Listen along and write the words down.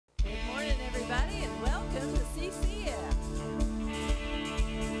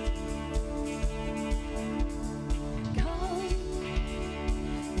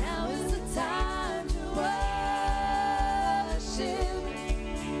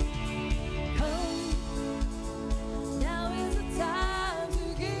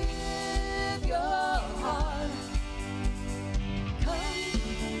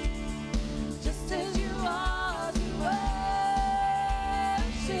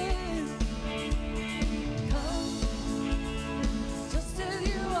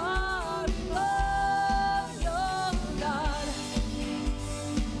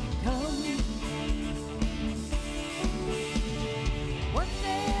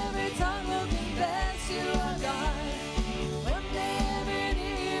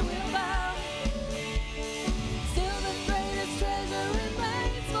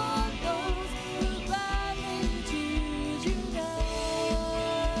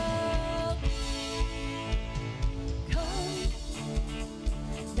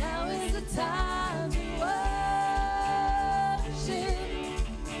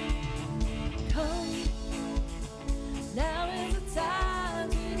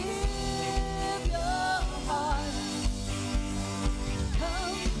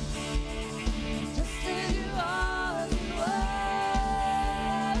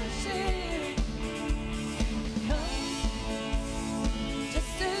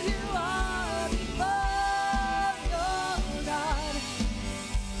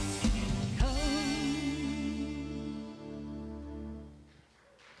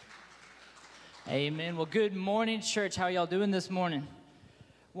Amen. Well, good morning, church. How are y'all doing this morning?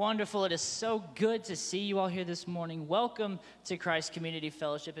 Wonderful. It is so good to see you all here this morning. Welcome to Christ Community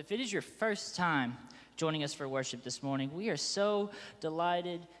Fellowship. If it is your first time joining us for worship this morning, we are so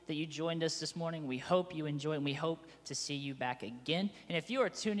delighted that you joined us this morning. We hope you enjoy it, and we hope to see you back again. And if you are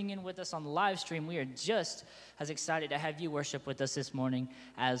tuning in with us on the live stream, we are just as excited to have you worship with us this morning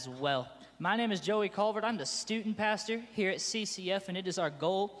as well. My name is Joey Culvert. I'm the student pastor here at CCF, and it is our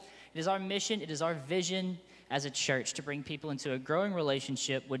goal, it is our mission, it is our vision as a church to bring people into a growing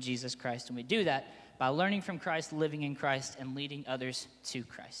relationship with Jesus Christ. And we do that by learning from Christ, living in Christ, and leading others to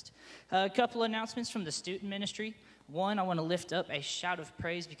Christ. A couple announcements from the student ministry. One, I want to lift up a shout of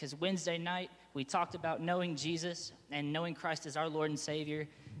praise because Wednesday night we talked about knowing Jesus and knowing Christ as our Lord and Savior,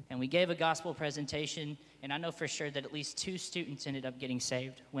 and we gave a gospel presentation, and I know for sure that at least 2 students ended up getting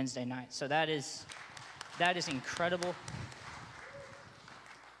saved Wednesday night. So that is incredible.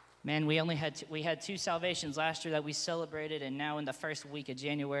 Man, we had 2 salvations last year that we celebrated, and now in the first week of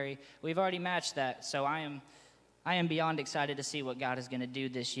January, we've already matched that. So I am beyond excited to see what God is going to do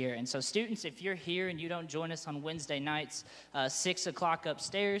this year. And so students, if you're here and you don't join us on Wednesday nights, 6 o'clock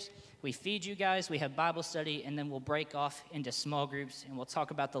upstairs, we feed you guys, we have Bible study, and then we'll break off into small groups, and we'll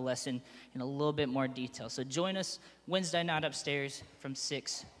talk about the lesson in a little bit more detail. So join us Wednesday night upstairs from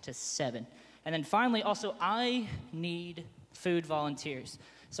 6 to 7. And then finally, also, I need food volunteers.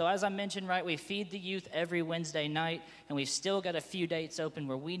 So as I mentioned, right, we feed the youth every Wednesday night, and we've still got a few dates open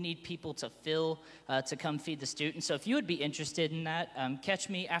where we need people to fill to come feed the students. So if you would be interested in that, catch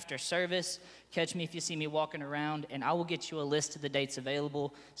me after service. Catch me if you see me walking around, and I will get you a list of the dates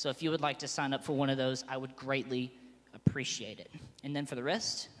available. So if you would like to sign up for one of those, I would greatly appreciate it. And then for the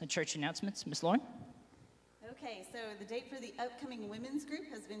rest, the church announcements, Miss Lauren. Okay, so the date for the upcoming women's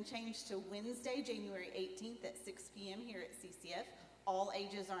group has been changed to Wednesday, January 18th at 6 p.m. here at CCF. All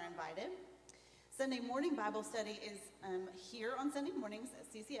ages are invited. Sunday morning Bible study is here on Sunday mornings at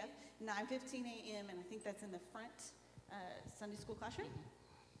CCF, 9:15 a.m., and I think that's in the front Sunday school classroom.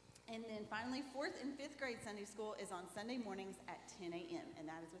 And then finally, 4th and 5th grade Sunday school is on Sunday mornings at 10 a.m., and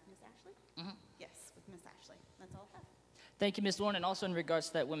that is with Miss Ashley? Mm-hmm. Yes, with Miss Ashley. That's all I have. Thank you, Miss Lauren. And also in regards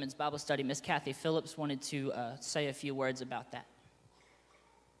to that women's Bible study, Miss Kathy Phillips wanted to say a few words about that.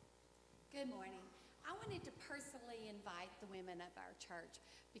 Good morning. I wanted to personally invite the women of our church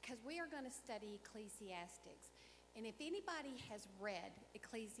because we are going to study Ecclesiastics. And if anybody has read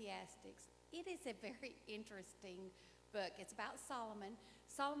Ecclesiastics, it is a very interesting book. It's about Solomon.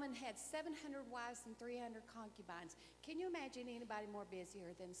 Solomon had 700 wives and 300 concubines. Can you imagine anybody more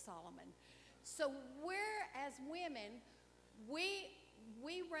busier than Solomon? So whereas women,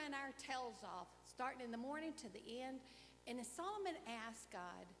 we run our tails off, starting in the morning to the end. And as Solomon asked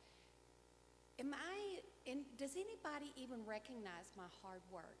God, does anybody even recognize my hard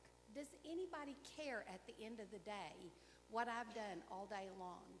work? Does anybody care at the end of the day what I've done all day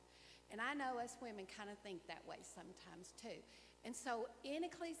long? And I know us women kind of think that way sometimes too. And so in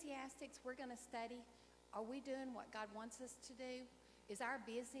Ecclesiastics, we're going to study, are we doing what God wants us to do? Is our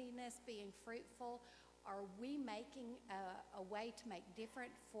busyness being fruitful? Are we making a way to make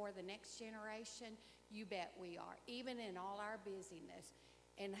different for the next generation? You bet we are, even in all our busyness.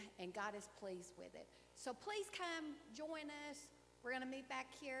 And God is pleased with it. So please come join us. We're going to meet back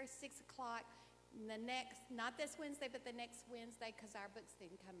here 6 o'clock. Not this Wednesday, but the next Wednesday, because our books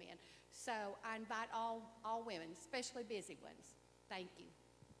didn't come in. So I invite all women, especially busy ones. Thank you.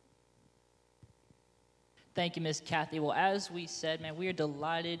 Thank you, Miss Kathy. Well, as we said, man, we are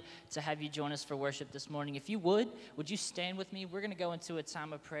delighted to have you join us for worship this morning. If you would you stand with me? We're going to go into a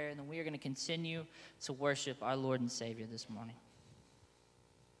time of prayer, and then we are going to continue to worship our Lord and Savior this morning.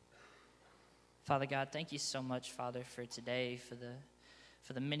 Father God, thank you so much, Father, for today, for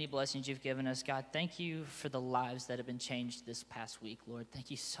the many blessings you've given us. God, thank you for the lives that have been changed this past week, Lord. Thank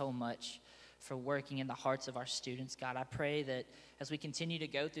you so much for working in the hearts of our students. God, I pray that as we continue to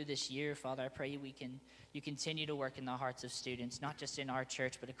go through this year, Father, I pray you continue to work in the hearts of students, not just in our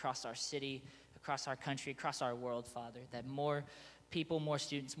church, but across our city, across our country, across our world, Father, that more people, more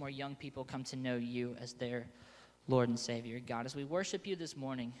students, more young people come to know you as their Lord and Savior. God, as we worship you this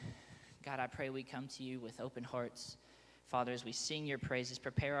morning, God, I pray we come to you with open hearts. Father, as we sing your praises,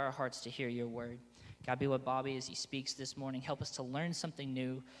 prepare our hearts to hear your word. God, be with Bobby as he speaks this morning. Help us to learn something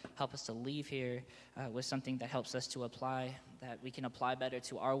new. Help us to leave here with something that helps us to apply, that we can apply better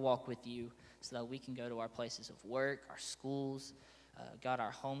to our walk with you so that we can go to our places of work, our schools, God,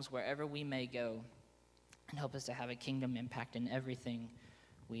 our homes, wherever we may go, and help us to have a kingdom impact in everything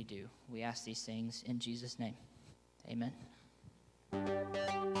we do. We ask these things in Jesus' name. Amen.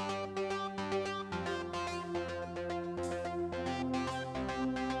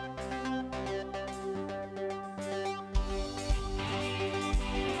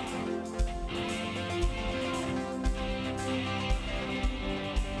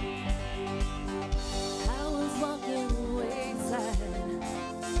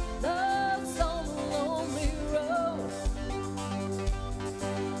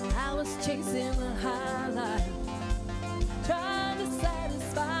 chasing the high life, trying to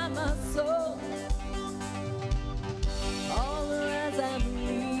satisfy my soul. All the lies I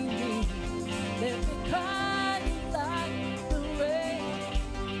believed in left me crying like the rain.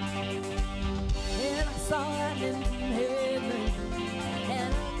 And I saw lightning from heaven,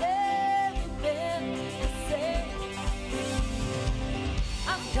 and I've never been the same.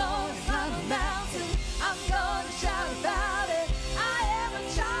 I'm gonna climb a mountain, I'm gonna shout about it. I am a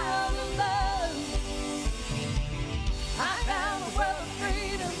child of love. I found the world of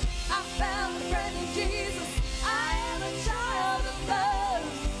freedom, I found a friend in Jesus. I am a child of love.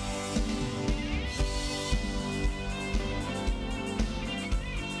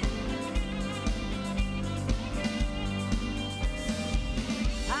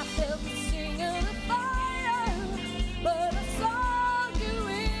 I felt the sting of the fire, but I saw you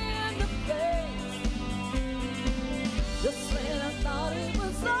in the face. Just when I thought it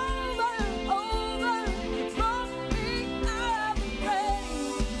was over, you brought me out of the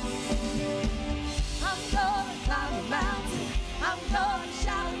grave. I'm gonna climb a mountain, I'm gonna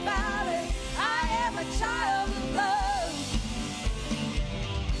shout about it. I am a child of love.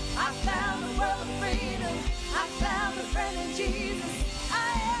 I found the world of freedom, I found a friend in Jesus. I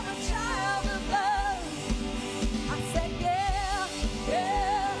am a child of love. I said yeah,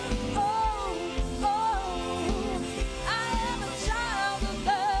 yeah, oh, oh. I am a child of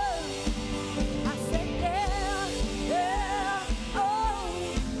love. I said yeah, yeah, oh,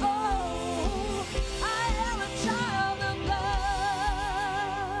 oh. I am a child of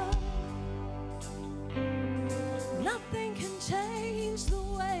love. Nothing can change the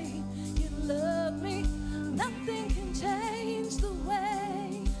way you love me. Nothing can change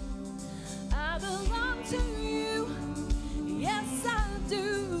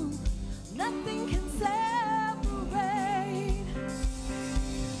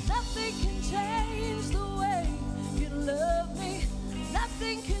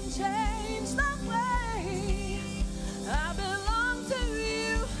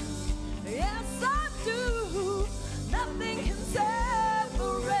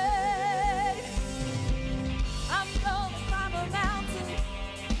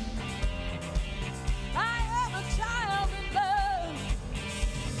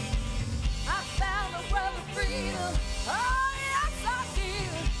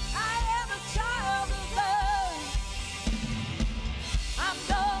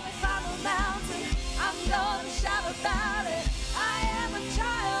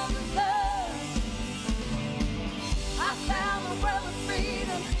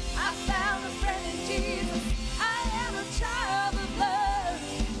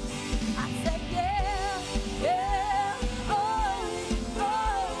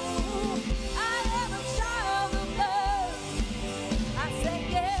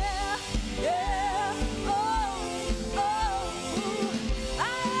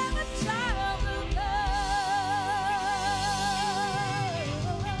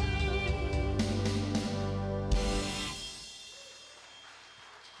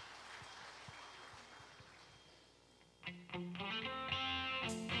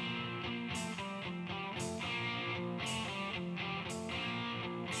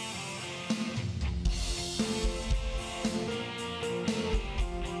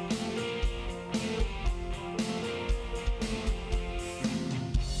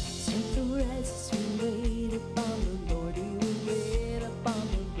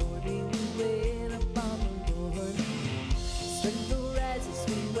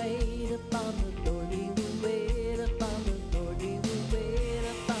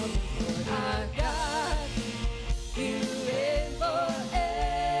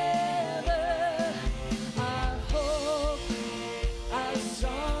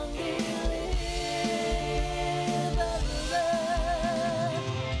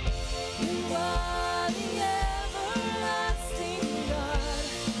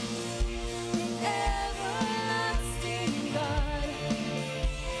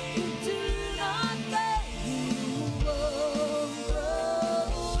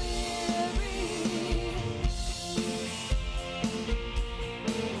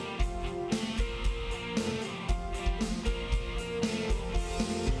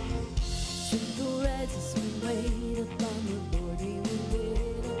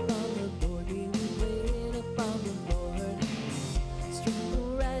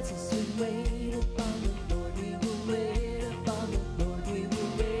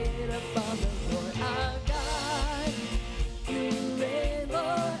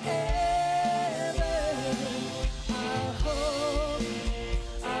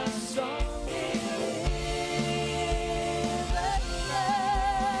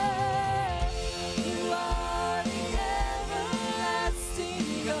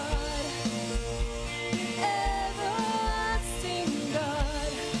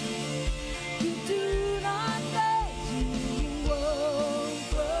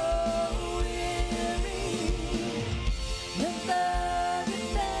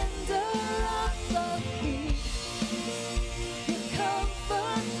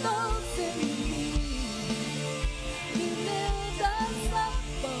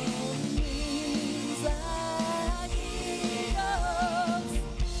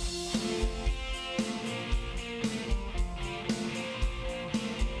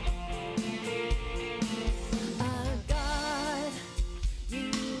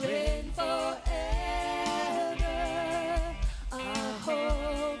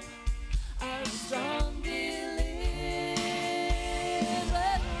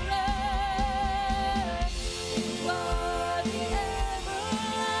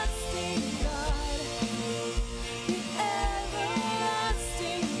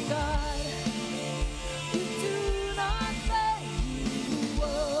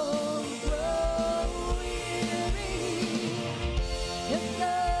If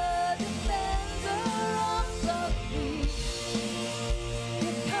the defender of me,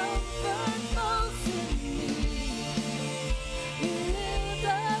 your comfort most in me. You lift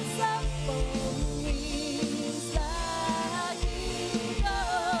us up on wings like eagles.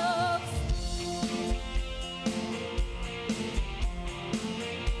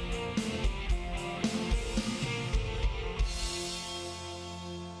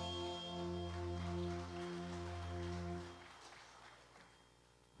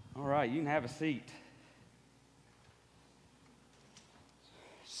 All right, you can have a seat.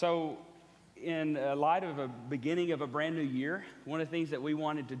 So, in light of a beginning of a brand new year, one of the things that we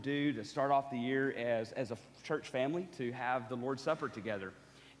wanted to do to start off the year as a church family, to have the Lord's Supper together.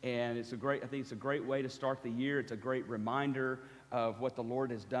 And I think it's a great way to start the year. It's a great reminder of what the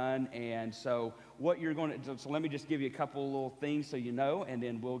Lord has done. And so so let me just give you a couple little things so you know, and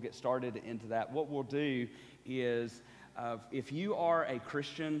then we'll get started into that. What we'll do is, if you are a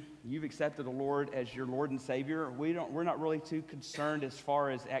Christian, you've accepted the Lord as your Lord and Savior, we're not really too concerned as far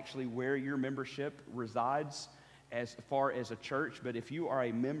as actually where your membership resides as far as a church. But if you are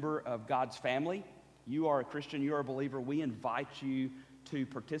a member of God's family, you are a Christian, you are a believer, we invite you to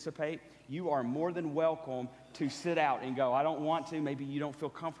participate. You are more than welcome to sit out and go, I don't want to. Maybe you don't feel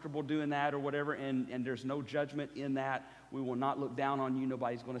comfortable doing that or whatever, and there's no judgment in that. We will not look down on you.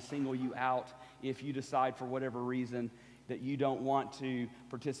 Nobody's going to single you out if you decide for whatever reason that you don't want to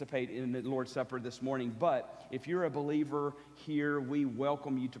participate in the Lord's Supper this morning. But if you're a believer here, we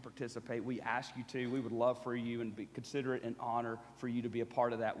welcome you to participate. We ask you to. We would love for you and consider it an honor for you to be a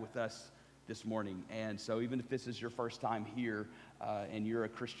part of that with us this morning. And so even if this is your first time here and you're a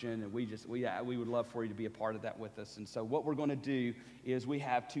Christian, and we would love for you to be a part of that with us. And so what we're going to do is we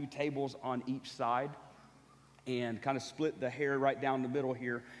have 2 tables on each side and kind of split the hair right down the middle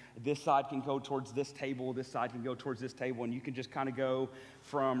here. This side can go towards this table, this side can go towards this table, and you can just kind of go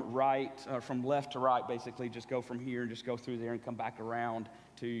from left to right, basically. Just go from here and just go through there and come back around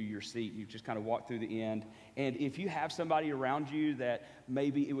to your seat. You just kind of walk through the end. And if you have somebody around you that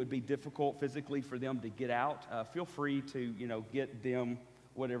maybe it would be difficult physically for them to get out, feel free to, get them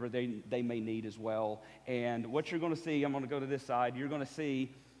whatever they may need as well. And what you're going to see, I'm going to go to this side, you're going to see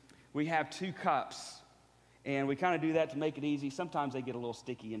we have 2 cups. And we kind of do that to make it easy. Sometimes they get a little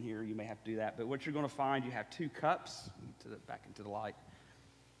sticky in here. You may have to do that. But what you're going to find, you have 2 cups, back into the light.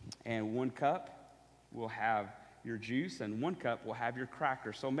 And 1 cup will have your juice, and 1 cup will have your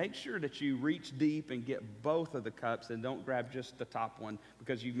cracker. So make sure that you reach deep and get both of the cups, and don't grab just the top one,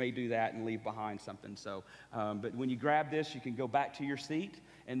 because you may do that and leave behind something. So, but when you grab this, you can go back to your seat,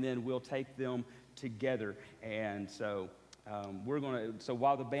 and then we'll take them together. And so so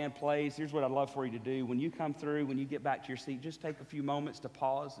while the band plays, here's what I'd love for you to do. When you come through, when you get back to your seat, just take a few moments to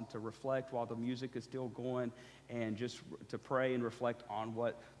pause and to reflect while the music is still going, and just to pray and reflect on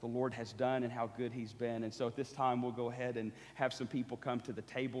what the Lord has done and how good he's been. And so at this time, we'll go ahead and have some people come to the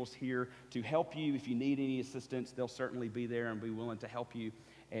tables here to help you. If you need any assistance, they'll certainly be there and be willing to help you.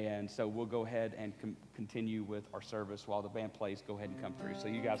 And so we'll go ahead and continue with our service while the band plays. Go ahead and come through. So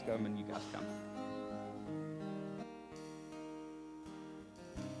you guys come and you guys come.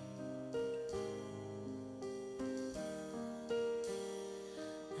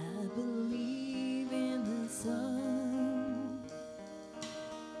 I believe in the sun.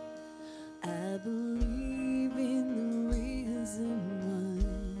 I believe in the risen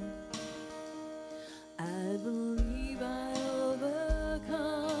one. I believe I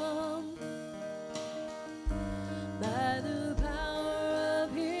overcome by the power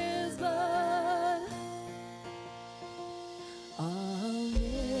of his blood.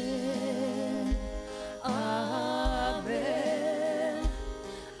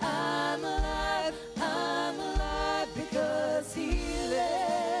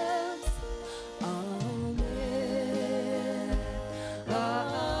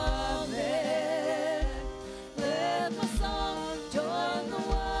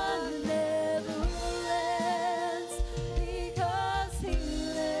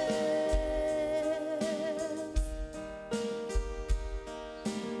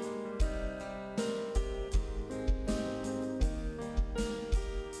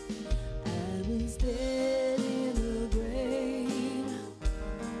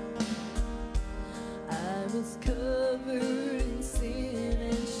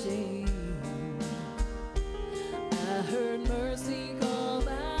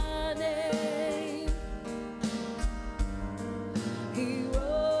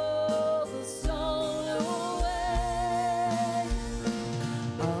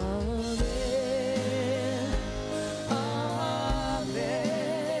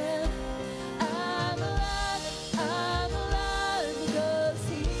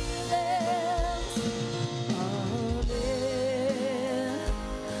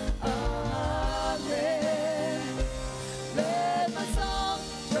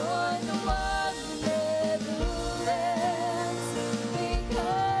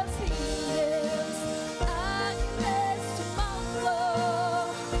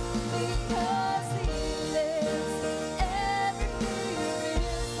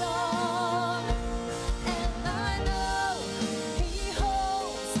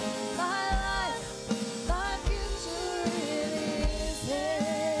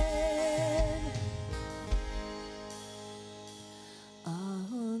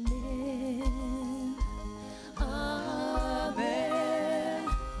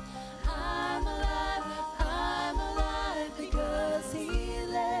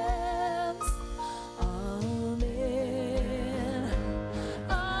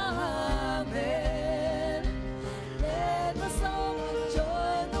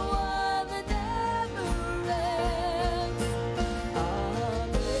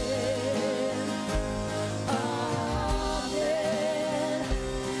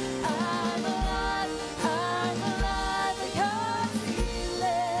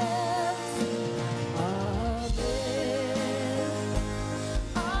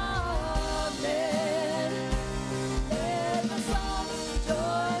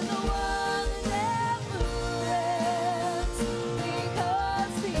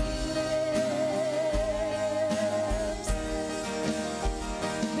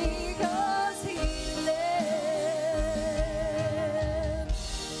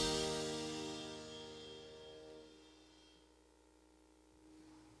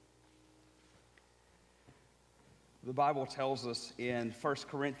 The Bible tells us in 1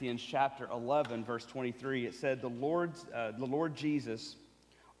 Corinthians chapter 11, verse 23, it said, the Lord Jesus,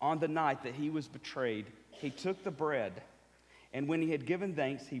 on the night that he was betrayed, he took the bread, and when he had given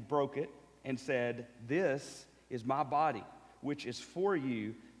thanks, he broke it and said, "This is my body, which is for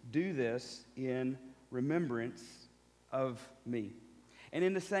you. Do this in remembrance of me." And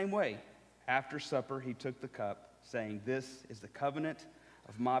in the same way, after supper, he took the cup, saying, "This is the covenant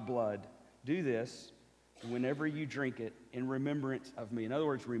of my blood. Do this whenever you drink it in remembrance of me." In other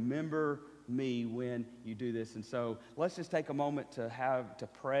words, remember me when you do this. And so let's just take a moment to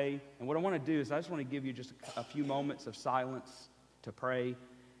pray. And what I want to do is I just want to give you just a few moments of silence to pray,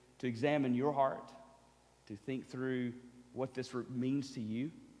 to examine your heart, to think through what this means to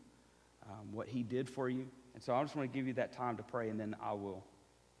you, what he did for you. And so I just want to give you that time to pray, and then I will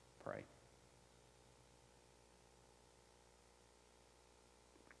pray.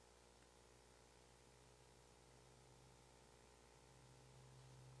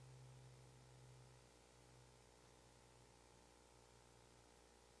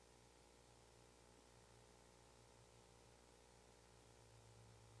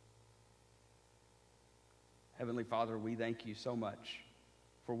 Heavenly Father, we thank you so much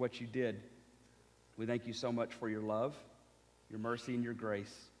for what you did. We thank you so much for your love, your mercy, and your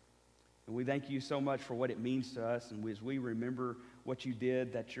grace. And we thank you so much for what it means to us. And as we remember what you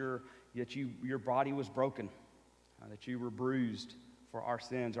did, that your body was broken, that you were bruised for our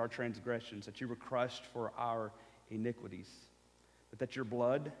sins, our transgressions, that you were crushed for our iniquities, but that your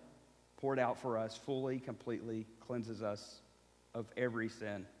blood poured out for us fully, completely cleanses us of every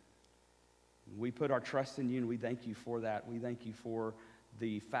sin. We put our trust in you, and we thank you for that. We thank you for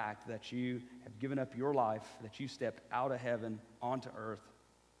the fact that you have given up your life, that you stepped out of heaven onto earth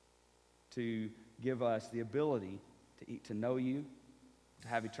to give us the ability to know you, to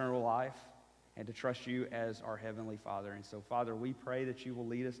have eternal life, and to trust you as our Heavenly Father. And so, Father, we pray that you will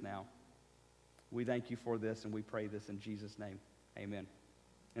lead us now. We thank you for this, and we pray this in Jesus' name. Amen.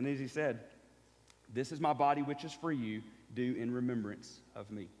 And as he said, "This is my body, which is for you. Do in remembrance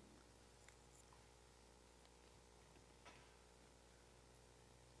of me."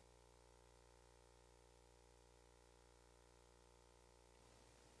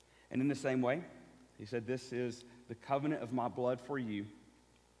 And in the same way, he said, "This is the covenant of my blood for you,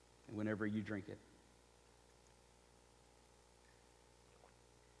 and whenever you drink it."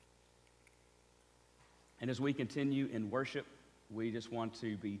 And as we continue in worship, we just want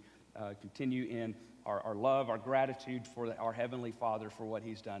to continue in our love, our gratitude for our Heavenly Father for what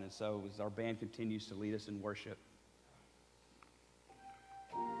he's done. And so as our band continues to lead us in worship,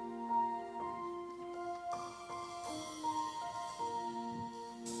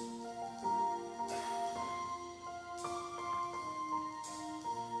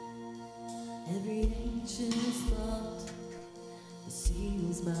 Every ancient thought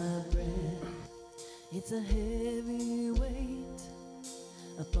seals my breath. It's a heavy weight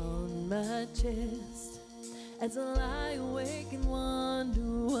upon my chest as I lie awake and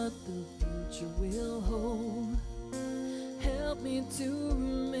wonder what the future will hold. Help me to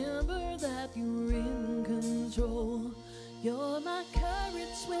remember that you're in control. You're my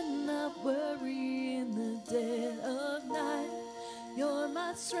courage when I worry in the dead of night. You're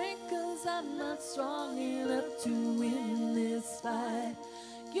my strength 'cause I'm not strong enough to win this fight.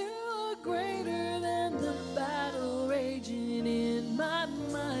 You're greater than the battle raging in my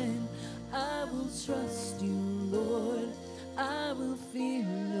mind. I will trust you, Lord. I will fear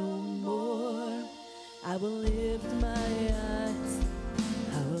no more. I will lift my eyes.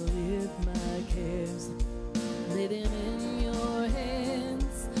 I will lift my cares. Lay them in your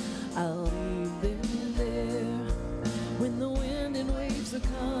hands. I'll leave them there. When the wind and waves are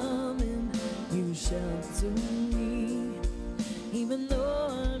coming, you shelter me. Even though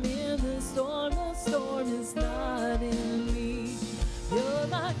I'm in the storm is not in me. You're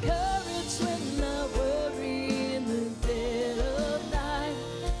my courage when I worry in the dead of night.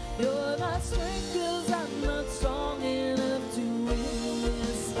 You're my strength 'cause I'm not strong enough to win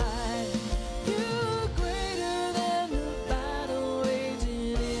this fight. You're greater than the battle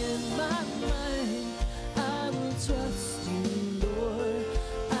raging in my mind. I will trust you, Lord.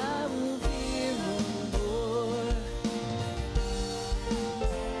 I will fear no more.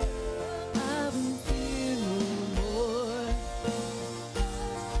 I will fear no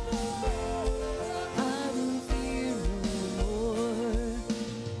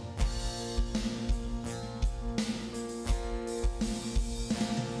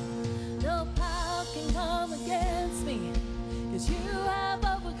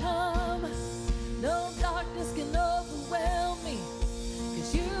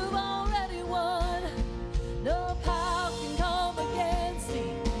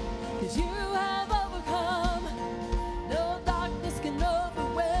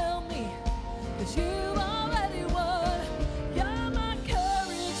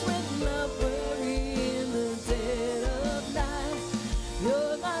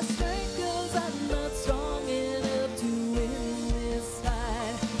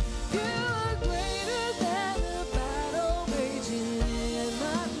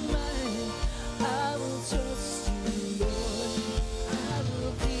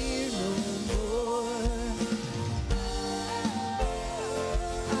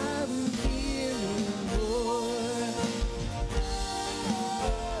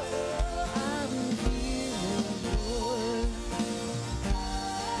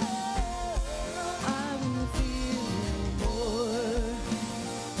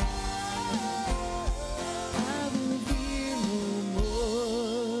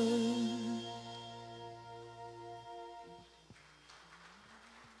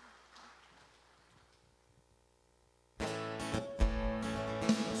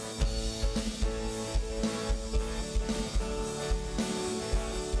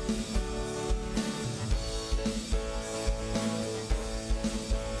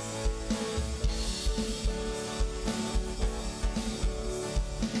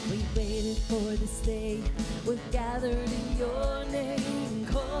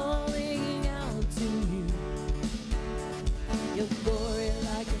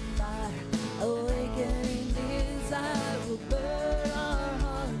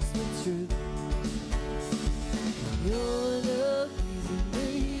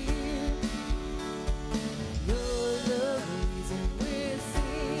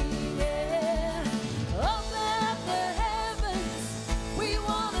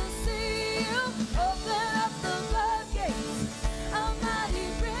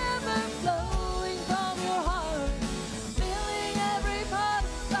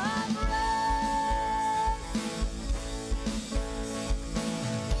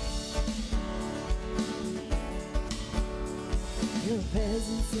your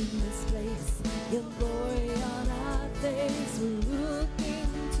presence in this place, your glory on our face. We're looking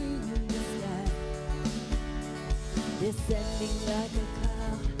to the sky, descending like a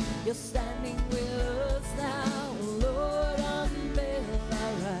cloud. You're standing with us now, Lord, unveil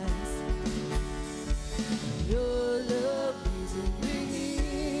our eyes. Your love is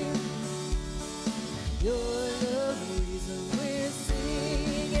real. Your love reason we're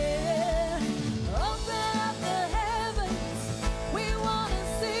singing. Open up the heavens, we want to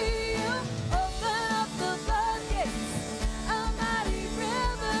see you. Open up the floodgates, a mighty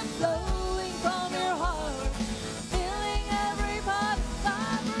river flowing from your heart, filling every part of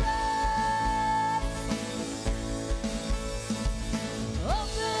our lives.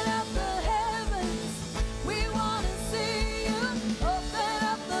 Open up the heavens, we want to see you. Open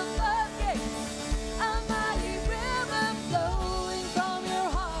up the floodgates, a mighty river flowing from your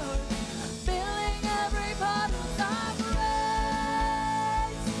heart, filling every part of our praise.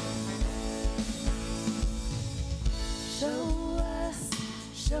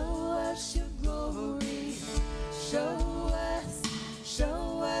 Show us your glory. Show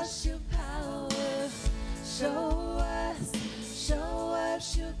us your power. Show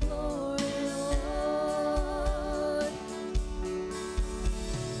us your glory, Lord.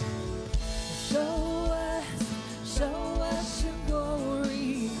 Show us your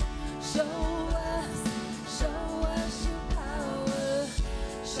glory. Show us your power.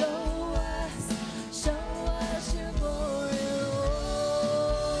 Show us your glory, Lord.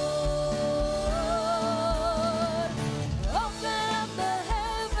 Open up the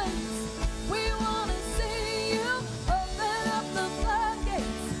heavens, we want to see you. Open up the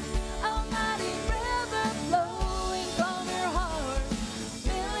floodgates, a mighty river flowing from your heart,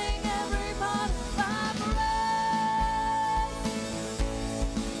 filling every part of our praise.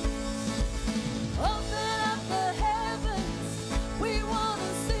 Open up the heavens, we want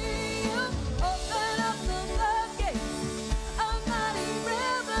to see you. Open up the floodgates, a mighty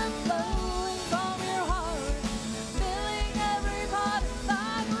river flowing from your heart, filling every part of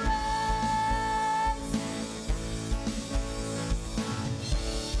our praise.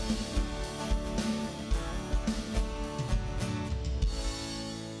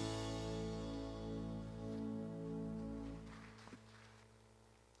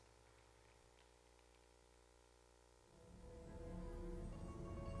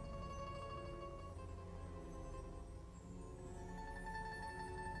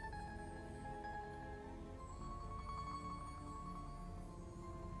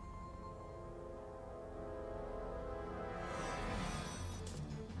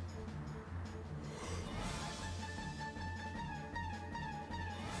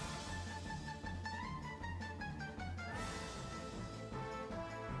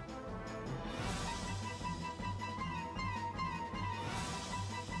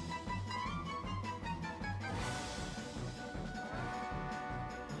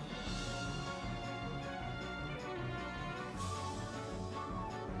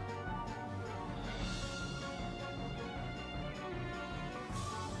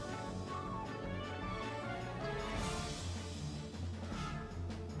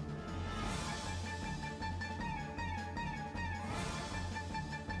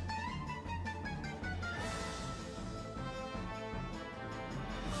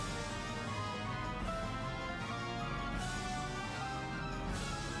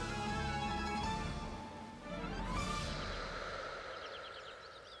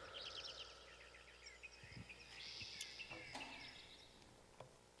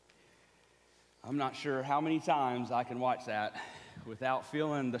 I'm not sure how many times I can watch that without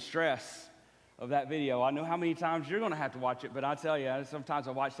feeling the stress of that video. I know how many times you're going to have to watch it, but I tell you, sometimes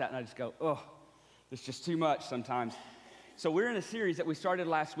I watch that and I just go, oh, it's just too much sometimes. So we're in a series that we started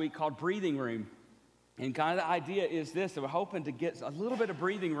last week called Breathing Room. And kind of the idea is this, that we're hoping to get a little bit of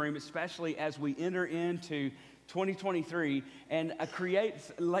breathing room, especially as we enter into 2023, and create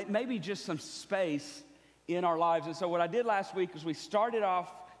maybe just some space in our lives. And so what I did last week is we started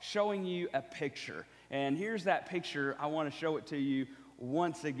off showing you a picture. And here's that picture. I want to show it to you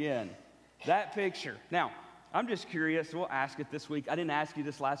once again. That picture. Now, I'm just curious. We'll ask it this week. I didn't ask you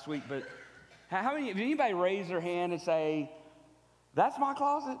this last week, but how many, did anybody raise their hand and say, that's my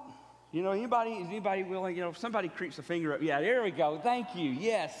closet? You know, is anybody willing, if somebody creeps a finger up, yeah, there we go, thank you,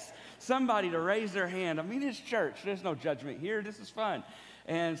 yes. Somebody to raise their hand. I mean, it's church, there's no judgment here, this is fun.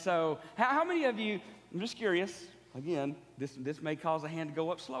 And so, how many of you, I'm just curious, again, this may cause a hand to go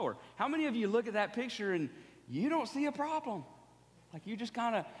up slower. How many of you look at that picture and you don't see a problem? Like you just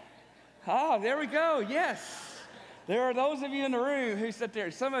kind of, there we go, yes. There are those of you in the room who sit there,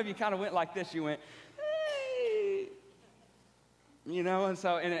 some of you kind of went like this, you went, hey. you know, and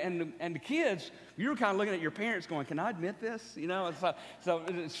so, and the kids, you were kind of looking at your parents going, can I admit this? You know, and so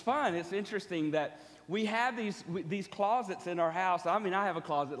it's fun. It's interesting that we have these closets in our house. I mean, I have a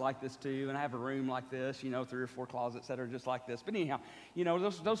closet like this too, and I have a room like this, you know, 3 or 4 closets that are just like this. But anyhow, you know,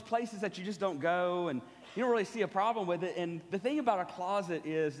 those places that you just don't go, and you don't really see a problem with it. And the thing about a closet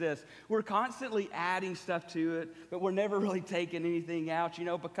is this: we're constantly adding stuff to it, but we're never really taking anything out, you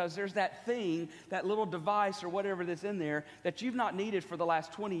know, because there's that thing, that little device or whatever that's in there that you've not needed for the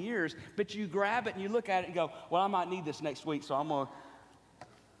last 20 years, but you grab it and you look at it and go, well, I might need this next week, so I'm going to.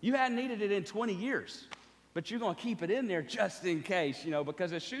 You hadn't needed it in 20 years, but you're going to keep it in there just in case, you know,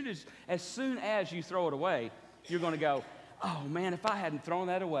 because as soon as you throw it away, you're going to go, oh, man, if I hadn't thrown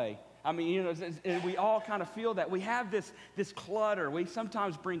that away. I mean, you know, we all kind of feel that. We have this clutter. We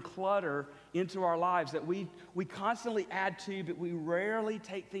sometimes bring clutter into our lives that we constantly add to, but we rarely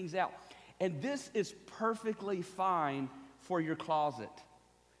take things out. And this is perfectly fine for your closet.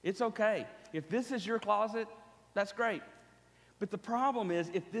 It's okay. If this is your closet, that's great. But the problem is,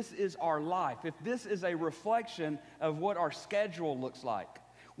 if this is our life, if this is a reflection of what our schedule looks like,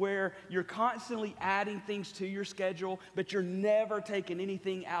 where you're constantly adding things to your schedule, but you're never taking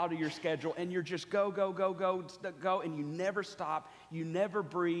anything out of your schedule, and you're just go, and you never stop, you never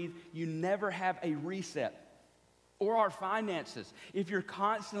breathe, you never have a reset. Or our finances. If you're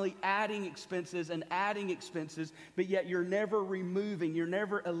constantly adding expenses, but yet you're never removing, you're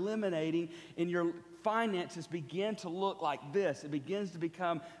never eliminating, and your finances begin to look like this. It begins to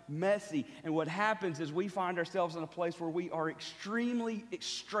become messy. And what happens is we find ourselves in a place where we are extremely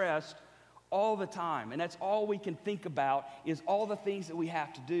stressed all the time. And that's all we can think about is all the things that we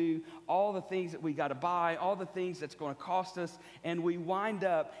have to do, all the things that we got to buy, all the things that's going to cost us. And we wind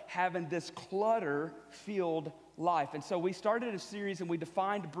up having this clutter-filled life. And so we started a series and we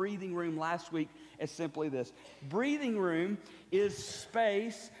defined breathing room last week as simply this. Breathing room is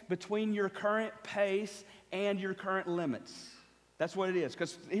space between your current pace and your current limits. That's what it is.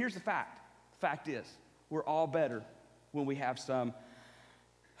 Because here's the fact. The fact is, we're all better when we have some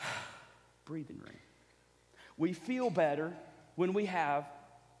breathing room. We feel better when we have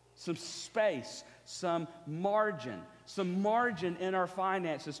some space, some margin in our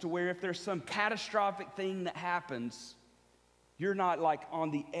finances to where if there's some catastrophic thing that happens, you're not like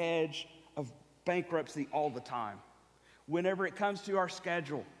on the edge of bankruptcy all the time. Whenever it comes to our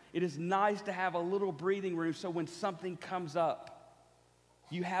schedule, it is nice to have a little breathing room so when something comes up,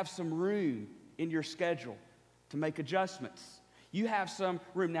 you have some room in your schedule to make adjustments. You have some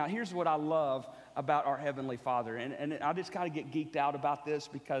room. Now, here's what I love about our Heavenly Father, and I just kind of get geeked out about this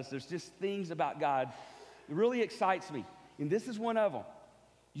because there's just things about God that really excites me, and this is one of them.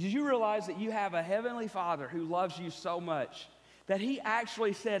 Did you realize that you have a Heavenly Father who loves you so much that He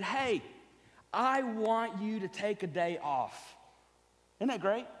actually said, hey, I want you to take a day off? Isn't that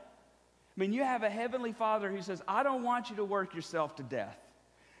great? I mean, you have a Heavenly Father who says, I don't want you to work yourself to death.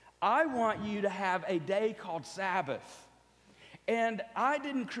 I want you to have a day called Sabbath. And I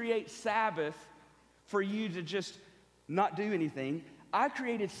didn't create Sabbath for you to just not do anything. I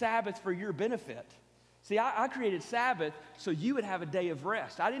created Sabbath for your benefit. See, I created Sabbath so you would have a day of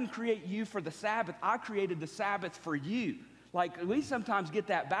rest. I didn't create you for the Sabbath. I created the Sabbath for you. Like, we sometimes get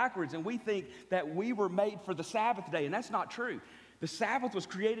that backwards, and we think that we were made for the Sabbath day, and that's not true. The Sabbath was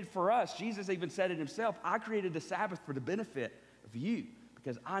created for us. Jesus even said it himself. I created the Sabbath for the benefit of you,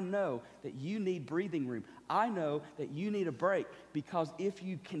 because I know that you need breathing room. I know that you need a break, because if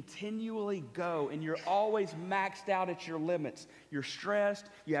you continually go and you're always maxed out at your limits, you're stressed,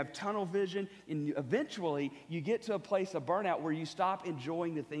 you have tunnel vision, and eventually you get to a place of burnout where you stop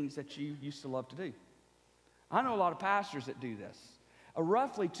enjoying the things that you used to love to do. I know a lot of pastors that do this.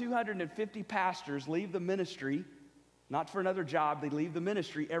 Roughly 250 pastors leave the ministry, not for another job, they leave the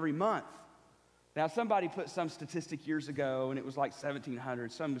ministry every month. Now, somebody put some statistic years ago, and it was like 1,700,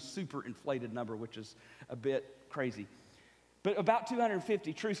 some super inflated number, which is a bit crazy. But about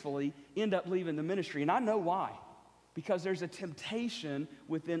 250, truthfully, end up leaving the ministry, and I know why. Because there's a temptation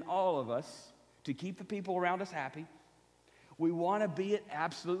within all of us to keep the people around us happy. We want to be at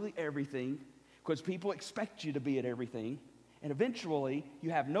absolutely everything, because people expect you to be at everything. And eventually,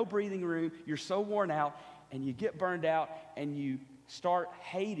 you have no breathing room, you're so worn out, and you get burned out, and you start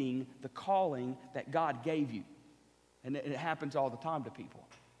hating the calling that God gave you. And it happens all the time to people.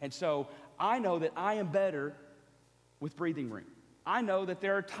 And so I know that I am better with breathing room. I know that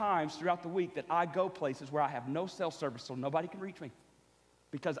there are times throughout the week that I go places where I have no cell service, so nobody can reach me,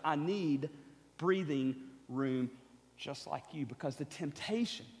 because I need breathing room just like you, because the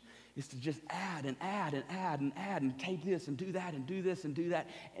temptation is to just add and add and add and add and take this and do that and do this and do that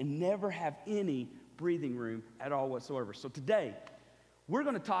and never have any breathing room at all whatsoever. So today, we're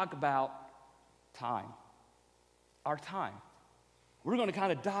going to talk about time, our time. We're going to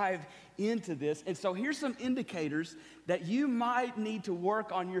kind of dive into this. And so here's some indicators that you might need to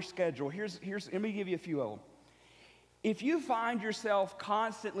work on your schedule. Let me give you a few of them. If you find yourself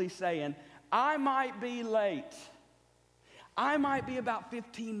constantly saying, I might be late, I might be about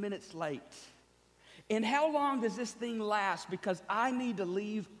 15 minutes late, and how long does this thing last? Because I need to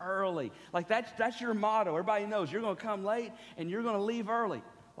leave early. Like that's your motto. Everybody knows you're going to come late and you're going to leave early.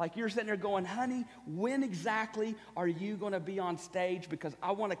 Like you're sitting there going, honey, when exactly are you going to be on stage? Because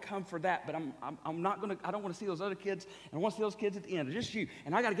I want to come for that, but I'm not going to, I don't want to see those other kids, and I want to see those kids at the end. It's just you.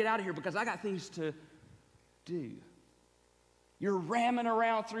 And I got to get out of here because I got things to do. You're ramming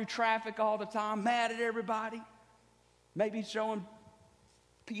around through traffic all the time, mad at everybody. Maybe showing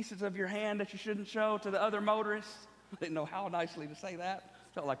pieces of your hand that you shouldn't show to the other motorists. I didn't know how nicely to say that.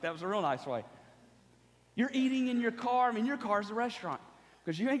 Felt like that was a real nice way. You're eating in your car. I mean, your car's a restaurant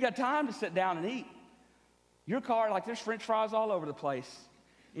because you ain't got time to sit down and eat. Your car, like there's French fries all over the place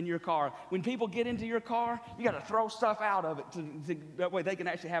in your car. When people get into your car, you got to throw stuff out of it that way they can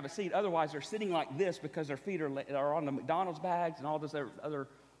actually have a seat. Otherwise, they're sitting like this because their feet are on the McDonald's bags and all those other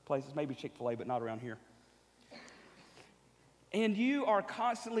places, maybe Chick-fil-A, but not around here. And you are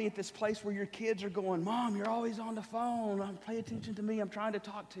constantly at this place where your kids are going, Mom, you're always on the phone. Pay attention to me. I'm trying to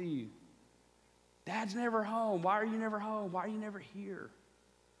talk to you. Dad's never home. Why are you never home? Why are you never here?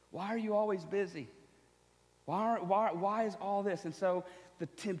 Why are you always busy? Why is all this? And so the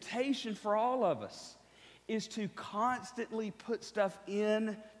temptation for all of us is to constantly put stuff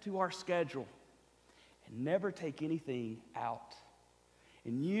into our schedule and never take anything out.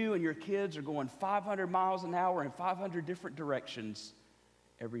 And you and your kids are going 500 miles an hour in 500 different directions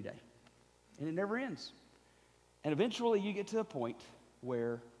every day. And it never ends. And eventually you get to a point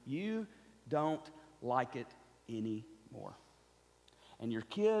where you don't like it anymore. And your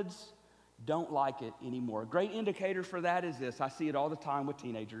kids don't like it anymore. A great indicator for that is this. I see it all the time with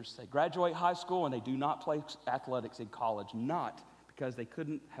teenagers. They graduate high school and they do not play athletics in college. Not because they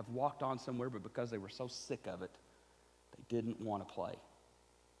couldn't have walked on somewhere, but because they were so sick of it, they didn't want to play.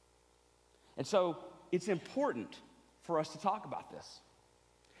 And so it's important for us to talk about this.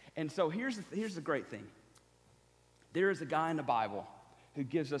 And so here's the great thing. There is a guy in the Bible who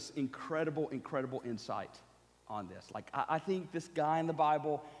gives us incredible, incredible insight on this. Like, I think this guy in the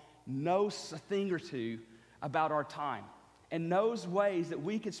Bible knows a thing or two about our time and knows ways that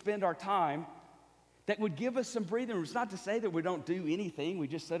we could spend our time that would give us some breathing room. It's not to say that we don't do anything. We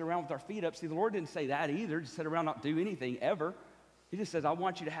just sit around with our feet up. See, the Lord didn't say that either. Just sit around, not do anything ever. He just says, I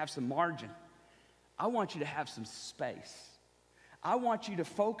want you to have some margin. I want you to have some space. I want you to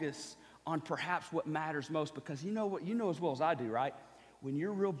focus on perhaps what matters most, because you know what, you know as well as I do, right? When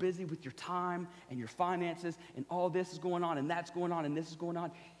you're real busy with your time and your finances and all this is going on and that's going on and this is going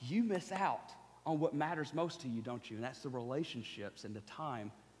on, you miss out on what matters most to you, don't you? And that's the relationships and the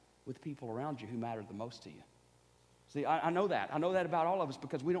time with people around you who matter the most to you. See, I know that. I know that about all of us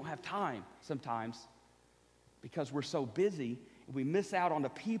because we don't have time sometimes because we're so busy and we miss out on the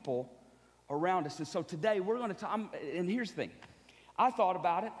people around us. And so today we're going to talk, and here's the thing. I thought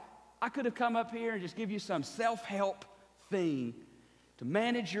about it. I could have come up here and just give you some self-help thing to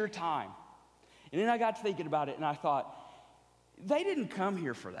manage your time. And then I got to thinking about it and I thought, they didn't come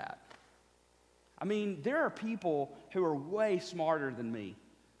here for that. I mean, there are people who are way smarter than me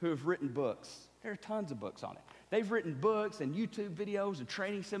who have written books. There are tons of books on it. They've written books and YouTube videos and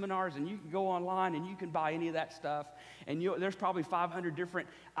training seminars, and you can go online and you can buy any of that stuff. And there's probably 500 different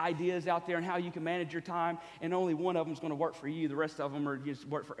ideas out there on how you can manage your time, and only one of them is going to work for you. The rest of them are just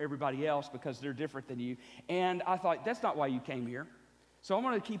work for everybody else because they're different than you. And I thought, that's not why you came here. So I'm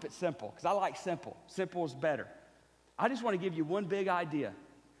going to keep it simple because I like simple. Simple is better. I just want to give you one big idea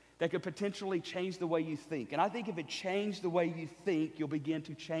that could potentially change the way you think. And I think if it changed the way you think, you'll begin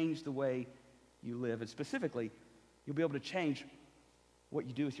to change the way you live. And specifically, you'll be able to change what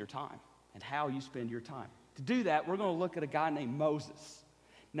you do with your time and how you spend your time. To do that, we're going to look at a guy named Moses.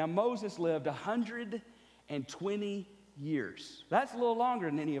 Now, Moses lived 120 years. That's a little longer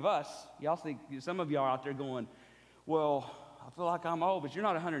than any of us. Y'all think, some of y'all are out there going, well, I feel like I'm old, but you're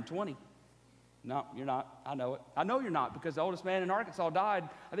not 120. No, you're not. I know it. I know you're not because the oldest man in Arkansas died,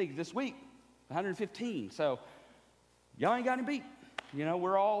 I think, this week, 115. So y'all ain't got any beat. You know,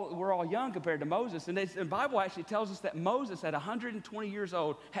 we're all young compared to Moses. And the Bible actually tells us that Moses, at 120 years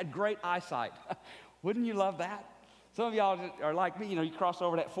old, had great eyesight. Wouldn't you love that? Some of y'all are like me. You know, you cross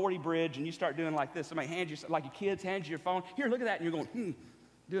over that 40 bridge and you start doing like this. Somebody hands you, like your kids hands you your phone. Here, look at that. And you're going,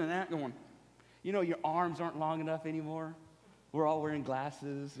 doing that, going, you know, your arms aren't long enough anymore. We're all wearing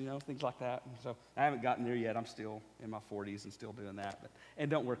glasses, things like that. And so I haven't gotten there yet. I'm still in my 40s and still doing that.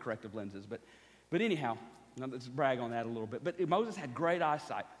 And don't wear corrective lenses. But anyhow, let's brag on that a little bit. But Moses had great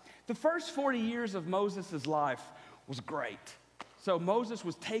eyesight. The first 40 years of Moses' life was great. So Moses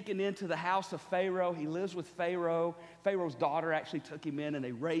was taken into the house of Pharaoh. He lives with Pharaoh. Pharaoh's daughter actually took him in, and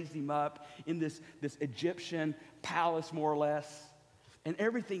they raised him up in this Egyptian palace, more or less. And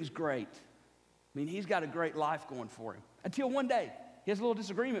everything's great. I mean, he's got a great life going for him. Until one day, he has a little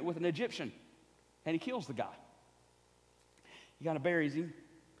disagreement with an Egyptian, and he kills the guy. He kind of buries him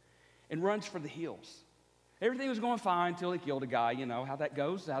and runs for the hills. Everything was going fine until he killed a guy. You know how that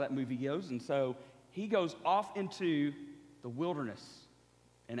goes, how that movie goes. And so he goes off into the wilderness.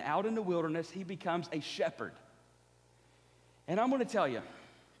 And out in the wilderness, he becomes a shepherd. And I'm going to tell you,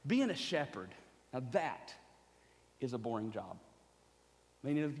 being a shepherd, now that is a boring job. I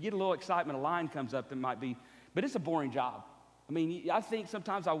mean, if you get a little excitement, a lion comes up, that might be, but it's a boring job. I mean, I think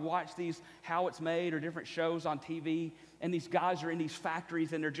sometimes I watch these How It's Made or different shows on TV, and these guys are in these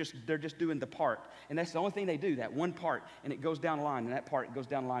factories, and they're just doing the part. And that's the only thing they do, that one part, and it goes down the line, and that part goes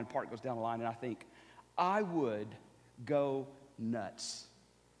down the line, part goes down the line, and I think, I would go nuts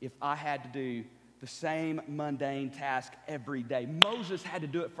if I had to do the same mundane task every day. Moses had to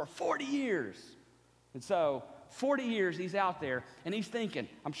do it for 40 years. And so 40 years he's out there, and he's thinking,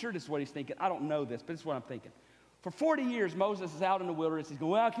 I'm sure this is what he's thinking. I don't know this, but it's what I'm thinking. For 40 years, Moses is out in the wilderness. He's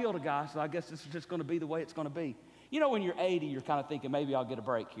going, well, I killed a guy, so I guess this is just going to be the way it's going to be. You know, when you're 80, you're kind of thinking, maybe I'll get a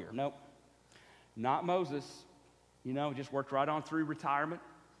break here. Nope, not Moses. You know, just worked right on through retirement.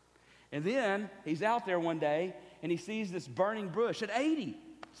 And then he's out there one day, and he sees this burning bush. At 80,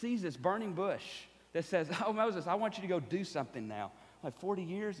 sees this burning bush that says, oh, Moses, I want you to go do something now. I'm like, 40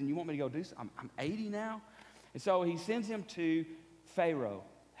 years, and you want me to go do something? I'm 80 now? And so he sends him to Pharaoh,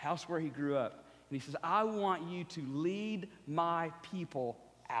 house where he grew up. And he says, I want you to lead my people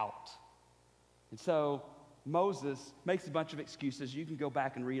out. And so Moses makes a bunch of excuses. You can go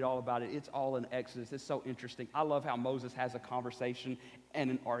back and read all about it. It's all in Exodus. It's so interesting. I love how Moses has a conversation and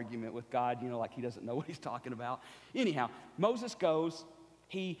an argument with God, you know, like he doesn't know what he's talking about. Anyhow, Moses goes.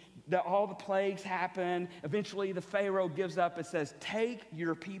 All the plagues happen. Eventually, the Pharaoh gives up and says, take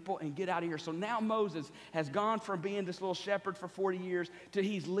your people and get out of here. So now Moses has gone from being this little shepherd for 40 years to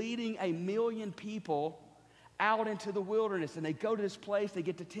he's leading 1 million people out into the wilderness. And they go to this place. They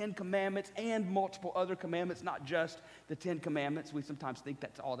get the 10 commandments and multiple other commandments, not just the 10 commandments. We sometimes think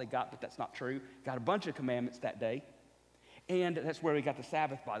that's all they got, but that's not true. Got a bunch of commandments that day. And that's where we got the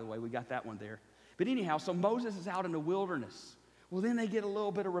Sabbath, by the way. We got that one there. But anyhow, so Moses is out in the wilderness. Well, then they get a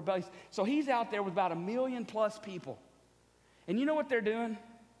little bit of rebellion. So he's out there with about 1 million plus people. And you know what they're doing?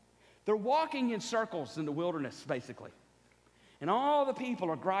 They're walking in circles in the wilderness, basically. And all the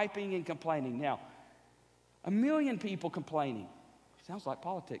people are griping and complaining. Now, 1 million people complaining. Sounds like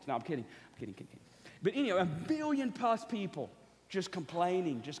politics. No, I'm kidding. But anyway, 1 million plus people just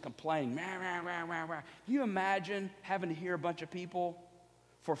complaining. Can you imagine having to hear a bunch of people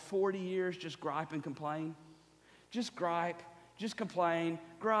for 40 years just gripe and complain? Just gripe. Just complain,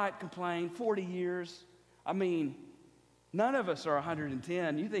 gripe, complain, 40 years. I mean, none of us are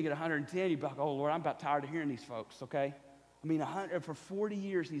 110. You think at 110, you'd be like, oh, Lord, I'm about tired of hearing these folks, okay? I mean, for 40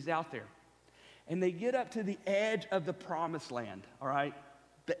 years, he's out there. And they get up to the edge of the promised land, all right?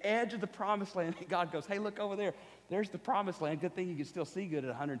 The edge of the promised land, and God goes, hey, look over there. There's the promised land. Good thing you can still see good at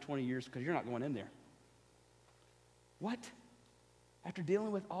 120 years because you're not going in there. What? After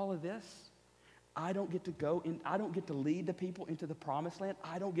dealing with all of this? I don't get to go in, I don't get to lead the people into the promised land.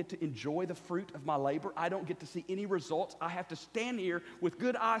 I don't get to enjoy the fruit of my labor. I don't get to see any results. I have to stand here with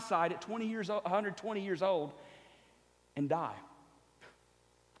good eyesight at 120 years old and die.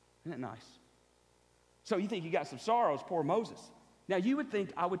 Isn't that nice? So you think you got some sorrows, poor Moses. Now you would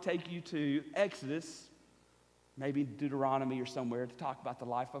think I would take you to Exodus, maybe Deuteronomy or somewhere to talk about the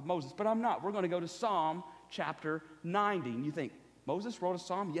life of Moses, but I'm not. We're going to go to Psalm chapter 90. And you think, Moses wrote a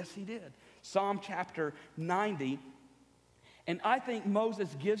psalm? Yes, he did. Psalm chapter 90. And I think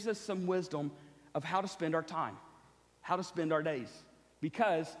Moses gives us some wisdom of how to spend our time, how to spend our days.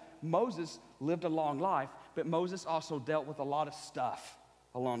 Because Moses lived a long life, but Moses also dealt with a lot of stuff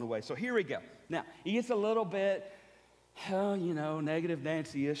along the way. So here we go. Now, he gets a little bit, negative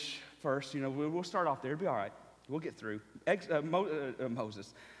Nancy-ish first. We'll start off there. It'll be all right. We'll get through.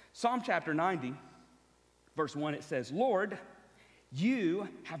 Moses. Psalm chapter 90, verse 1, it says, Lord, you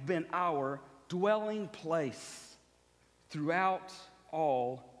have been our dwelling place throughout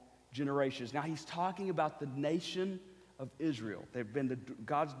all generations. Now, he's talking about the nation of Israel.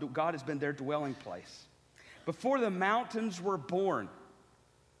 God has been their dwelling place. Before the mountains were born,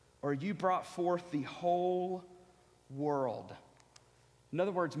 or you brought forth the whole world. In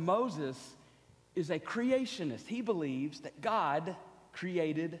other words, Moses is a creationist. He believes that God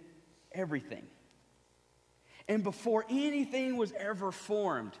created everything. And before anything was ever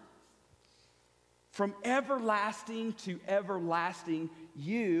formed, from everlasting to everlasting,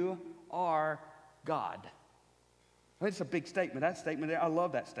 you are God. That's a big statement. That statement, I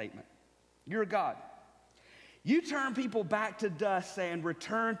love that statement. You're God. You turn people back to dust, saying,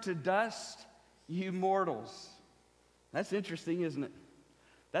 return to dust, you mortals. That's interesting, isn't it?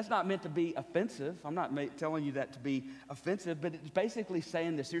 That's not meant to be offensive. I'm not telling you that to be offensive, but it's basically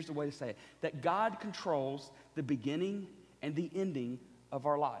saying this. Here's the way to say it. That God controls the beginning and the ending of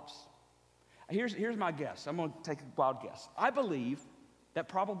our lives. Here's my guess. I'm going to take a wild guess. I believe that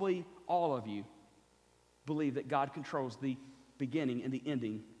probably all of you believe that God controls the beginning and the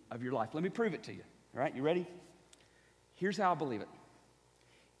ending of your life. Let me prove it to you. All right, you ready? Here's how I believe it.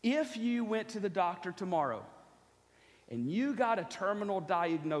 If you went to the doctor tomorrow and you got a terminal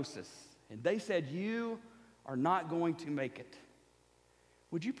diagnosis and they said you are not going to make it,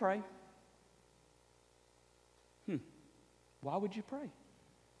 would you pray? Why would you pray?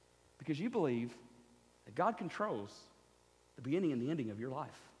 Because you believe that God controls the beginning and the ending of your life.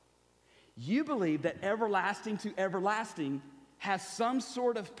 You believe that everlasting to everlasting has some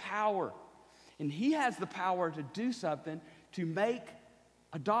sort of power, and he has the power to do something to make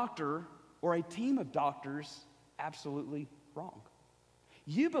a doctor or a team of doctors absolutely wrong.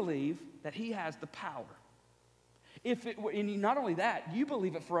 You believe that he has the power. And not only that, you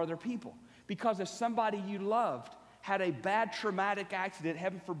believe it for other people. Because if somebody you loved had a bad traumatic accident,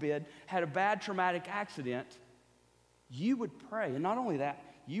 heaven forbid, had a bad traumatic accident, you would pray. And not only that,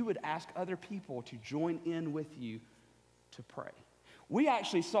 you would ask other people to join in with you to pray. We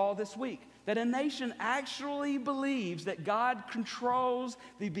actually saw this week that a nation actually believes that God controls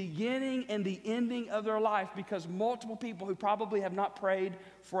the beginning and the ending of their life because multiple people who probably have not prayed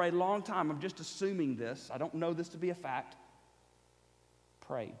for a long time, I'm just assuming this, I don't know this to be a fact,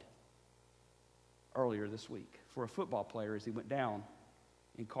 prayed earlier this week for a football player as he went down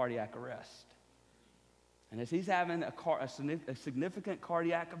in cardiac arrest. And as he's having a significant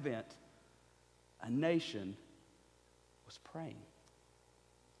cardiac event, a nation was praying.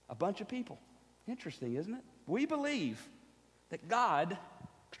 A bunch of people. Interesting, isn't it? We believe that God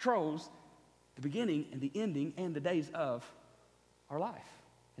controls the beginning and the ending and the days of our life.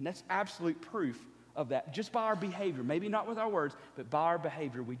 And that's absolute proof of that. Just by our behavior, maybe not with our words, but by our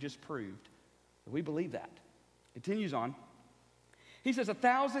behavior, we just proved that we believe that. Continues on. He says,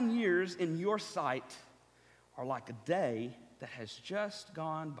 1,000 years in your sight are like a day that has just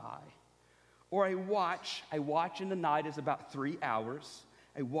gone by. Or a watch in the night is about 3 hours.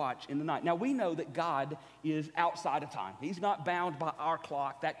 A watch in the night. Now we know that God is outside of time. He's not bound by our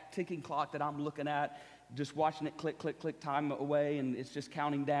clock, that ticking clock that I'm looking at, just watching it click, click, click, time away, and it's just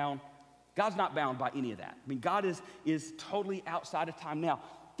counting down. God's not bound by any of that. I mean, God is totally outside of time. Now,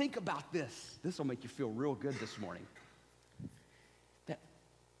 think about this. This will make you feel real good this morning. That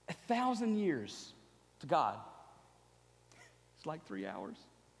 1,000 years to God, it's like 3 hours.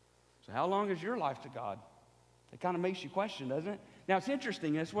 So how long is your life to God? It kind of makes you question, doesn't it? Now, it's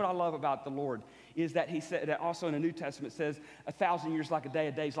interesting, and it's what I love about the Lord, is that he said, that also in the New Testament says, 1,000 years like a day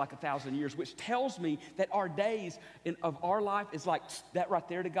is like 1,000 years, which tells me that our days of our life is like that right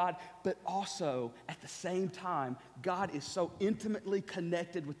there to God, but also at the same time, God is so intimately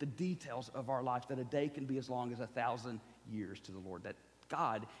connected with the details of our life that a day can be as long as 1,000 years to the Lord, that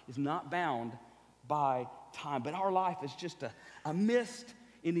God is not bound by time, but our life is just a mist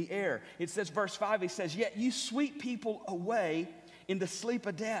in the air. It says, verse 5, he says, yet you sweep people away in the sleep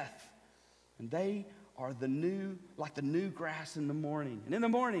of death, and they are like the new grass in the morning. And in the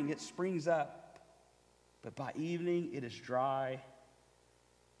morning it springs up, but by evening it is dry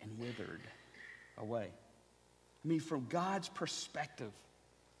and withered away. I mean, from God's perspective,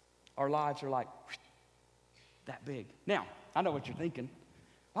 our lives are like that big. Now, I know what you're thinking.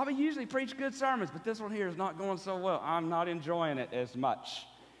 I usually preach good sermons, but this one here is not going so well. I'm not enjoying it as much.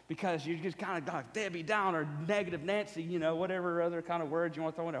 Because you just kind of like Debbie Downer, negative Nancy, whatever other kind of words you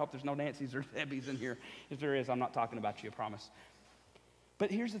want to throw in there. I hope there's no Nancy's or Debbies in here. If there is, I'm not talking about you, I promise.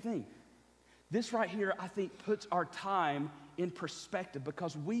 But here's the thing. This right here, I think, puts our time in perspective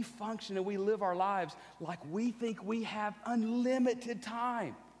because we function and we live our lives like we think we have unlimited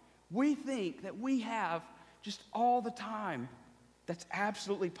time. We think that we have just all the time that's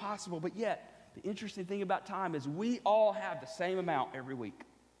absolutely possible. But yet, the interesting thing about time is we all have the same amount every week.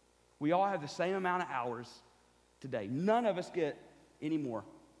 We all have the same amount of hours today. None of us get any more.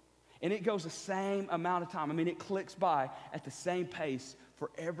 And it goes the same amount of time. I mean, it clicks by at the same pace for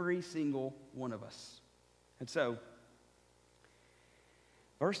every single one of us. And so,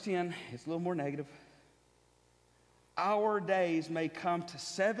 Verse 10, it's a little more negative. Our days may come to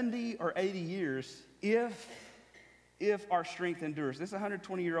 70 or 80 years if our strength endures. This is a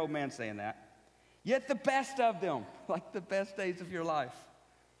 120-year-old man saying that. Yet the best of them, like the best days of your life,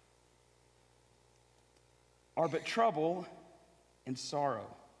 are but trouble and sorrow.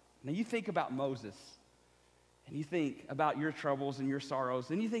 Now you think about Moses, and you think about your troubles and your sorrows,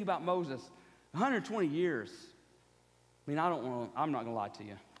 and you think about Moses, 120 years. I mean, I'm not going to lie to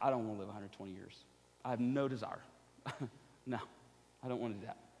you. I don't want to live 120 years. I have no desire. No, I don't want to do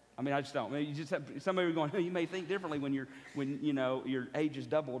that. I mean, I just don't. I mean, you just have, somebody are going, hey, you may think differently when your age is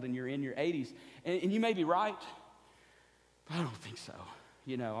doubled and you're in your 80s. And you may be right, but I don't think so.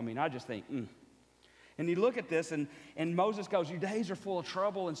 I mean, I just think, And you look at this, and Moses goes, your days are full of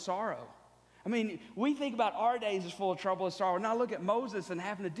trouble and sorrow. I mean, we think about our days as full of trouble and sorrow. Now look at Moses and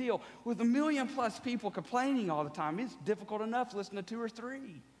having to deal with 1 million plus people complaining all the time. It's difficult enough to listen to 2 or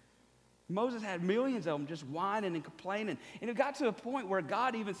 3. Moses had millions of them just whining and complaining. And it got to a point where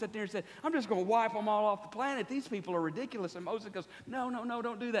God even sat there and said, I'm just going to wipe them all off the planet. These people are ridiculous. And Moses goes, no,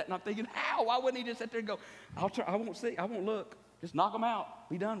 don't do that. And I'm thinking, how? Why wouldn't he just sit there and go, I won't see, I won't look. Just knock them out.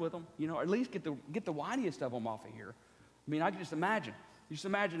 Be done with them. Or at least get the whiniest of them off of here. I mean, I can just imagine. You just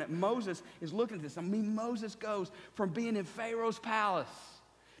imagine that Moses is looking at this. I mean, Moses goes from being in Pharaoh's palace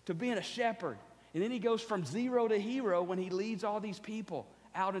to being a shepherd. And then he goes from zero to hero when he leads all these people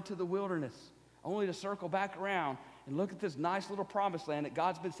out into the wilderness, only to circle back around and look at this nice little promised land that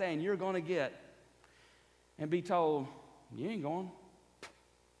God's been saying you're going to get, and be told, you ain't going.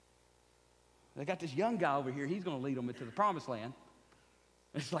 They got this young guy over here, he's going to lead them into the promised land.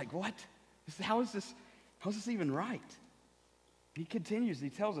 It's like, what? How is this even right? He continues, he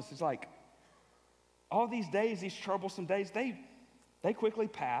tells us, it's like, all these days, these troublesome days, they quickly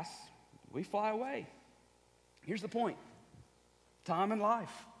pass. We fly away. Here's the point. Time in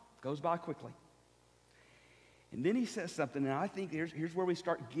life goes by quickly. And then he says something, and I think here's where we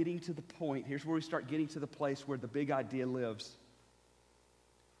start getting to the point. Here's where we start getting to the place where the big idea lives.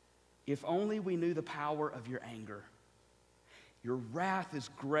 If only we knew the power of your anger. Your wrath is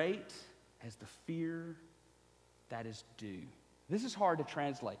great as the fear that is due. This is hard to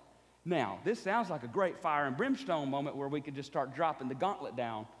translate. Now, this sounds like a great fire and brimstone moment where we could just start dropping the gauntlet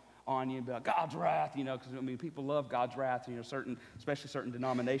down on you and be like, God's wrath, because people love God's wrath, especially certain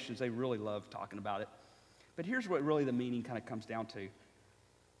denominations, they really love talking about it. But here's what really the meaning kind of comes down to.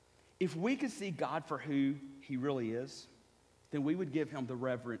 If we could see God for who he really is, then we would give him the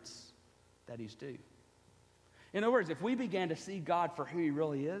reverence that he's due. In other words, if we began to see God for who he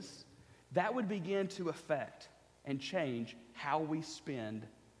really is, that would begin to affect and change how we spend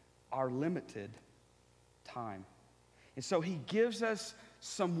our limited time. And so he gives us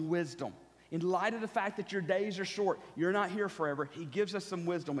some wisdom. In light of the fact that your days are short, you're not here forever, he gives us some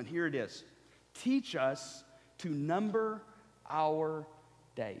wisdom, and here it is. Teach us to number our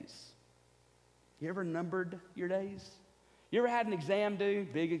days. You ever numbered your days? You ever had an exam due,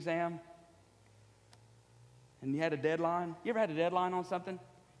 big exam, and you had a deadline? You ever had a deadline on something?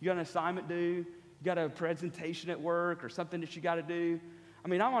 You got an assignment due, you got a presentation at work or something that you got to do. I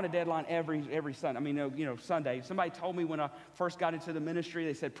mean, I'm on a deadline every Sunday. I mean, Sunday. Somebody told me when I first got into the ministry,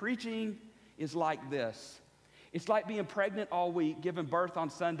 they said, preaching is like this. It's like being pregnant all week, giving birth on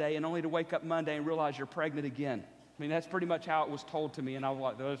Sunday, and only to wake up Monday and realize you're pregnant again. I mean, that's pretty much how it was told to me, and I was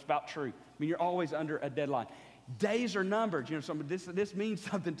like, that's about true. I mean, you're always under a deadline. Days are numbered. This means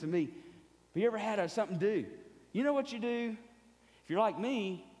something to me. Have you ever had something due? You know what you do? If you're like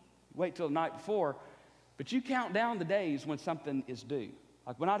me, wait till the night before, but you count down the days when something is due.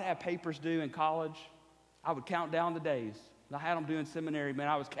 Like when I'd have papers due in college, I would count down the days. And I had them due in seminary, man,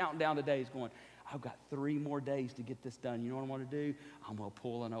 I was counting down the days going, I've got 3 more days to get this done. You know what I want to do? I'm going to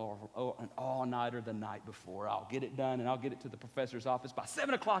pull an all-nighter the night before. I'll get it done, and I'll get it to the professor's office by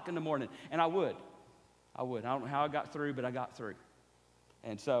 7 o'clock in the morning. And I would. I don't know how I got through, but I got through.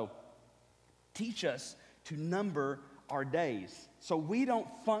 And so, teach us to number our days so we don't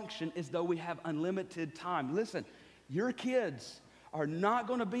function as though we have unlimited time. Listen, your kids are not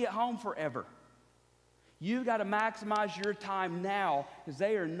going to be at home forever. You've got to maximize your time now because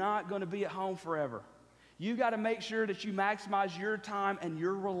they are not going to be at home forever. You've got to make sure that you maximize your time and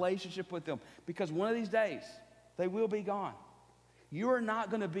your relationship with them because one of these days, they will be gone. You are not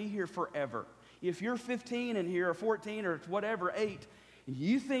going to be here forever. If you're 15 and here, or 14 or whatever, 8, and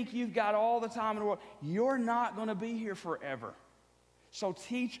you think you've got all the time in the world, you're not going to be here forever. So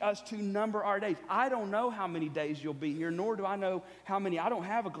teach us to number our days. I don't know how many days you'll be here, nor do I know how many. I don't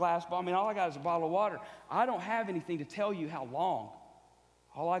have a glass bottle. I mean, all I got is a bottle of water. I don't have anything to tell you how long.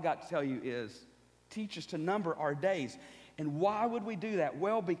 All I got to tell you is teach us to number our days. And why would we do that?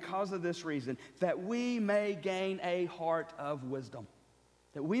 Well, because of this reason, that we may gain a heart of wisdom,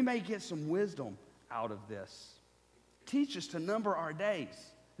 that we may get some wisdom out of this. Teach us to number our days.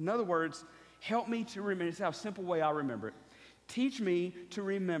 In other words, help me to remember. It's how simple way I remember it. Teach me to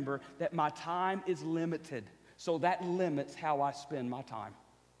remember that my time is limited, so that limits how I spend my time.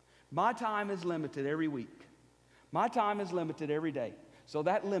 My time is limited every week. My time is limited every day, so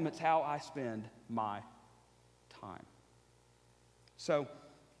that limits how I spend my time. So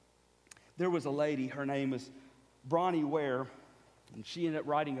there was a lady, her name was Bronnie Ware, and she ended up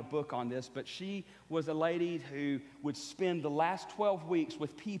writing a book on this, but she was a lady who would spend the last 12 weeks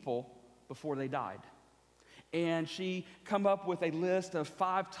with people before they died. And she come up with a list of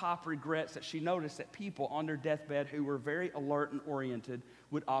 5 top regrets that she noticed that people on their deathbed who were very alert and oriented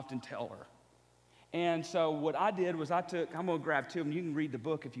would often tell her. And so what I did was I'm going to grab 2 of them. You can read the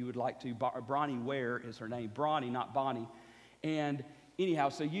book if you would like to. Bronnie Ware is her name. Bronnie, not Bonnie. And anyhow,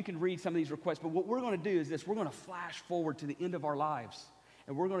 so you can read some of these requests. But what we're going to do is this. We're going to flash forward to the end of our lives.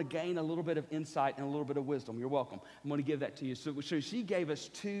 And we're going to gain a little bit of insight and a little bit of wisdom. You're welcome. I'm going to give that to you. So she gave us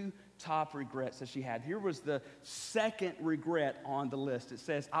 2 top regrets that she had. Here was the second regret on the list. It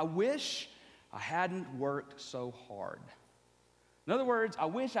says, I wish I hadn't worked so hard. In other words, I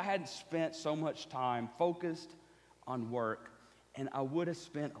wish I hadn't spent so much time focused on work, and I would have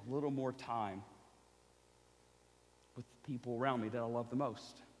spent a little more time with the people around me that I love the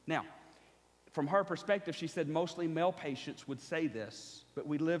most. Now, from her perspective, she said mostly male patients would say this, but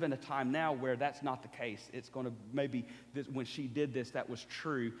we live in a time now where that's not the case. It's going to maybe, when she did this, that was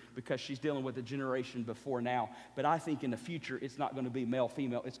true because she's dealing with a generation before now. But I think in the future, it's not going to be male,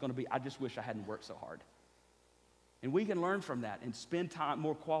 female. It's going to be, I just wish I hadn't worked so hard. And we can learn from that and spend time,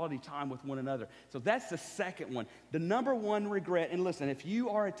 more quality time with one another. So that's the second one. The number one regret, and listen, if you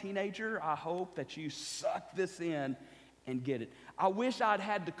are a teenager, I hope that you suck this in and get it. I wish I'd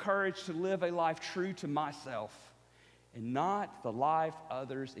had the courage to live a life true to myself and not the life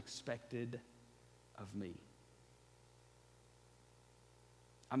others expected of me.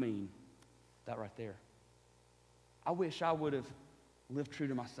 I mean, that right there. I wish I would have lived true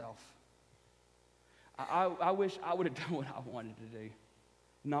to myself. I wish I would have done what I wanted to do,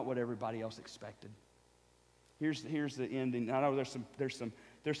 not what everybody else expected. Here's the ending. I know there's some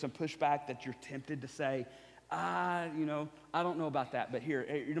pushback that you're tempted to say, I don't know about that. But here,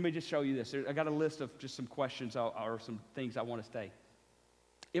 let me just show you this. I got a list of just some questions or some things I want to say.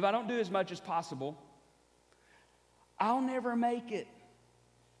 If I don't do as much as possible, I'll never make it.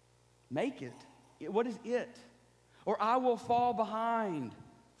 Make it? What is it? Or I will fall behind.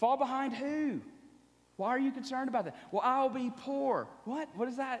 Fall behind who? Why are you concerned about that? Well, I'll be poor. What? What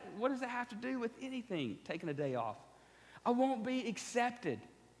does that have to do with anything? Taking a day off. I won't be accepted.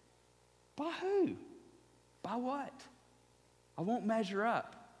 By who? By what? I won't measure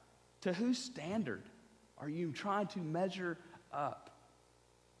up. To whose standard are you trying to measure up?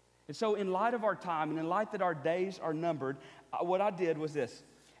 And so in light of our time and in light that our days are numbered, what I did was this.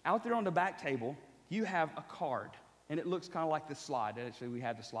 Out there on the back table, you have a card. And it looks kind of like this slide. Actually, we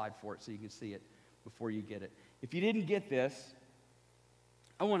have the slide for it so you can see it before you get it. If you didn't get this,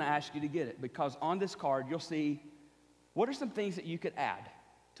 I want to ask you to get it, because on this card you'll see what are some things that you could add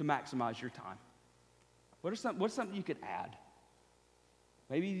to maximize your time. What's something you could add?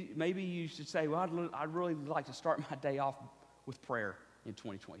 Maybe you should say, well, I'd really like to start my day off with prayer in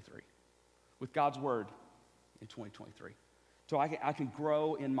 2023, with God's word in 2023, so I can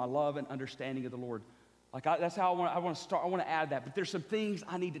grow in my love and understanding of the Lord. That's how I want to start. I want to add that. But there's some things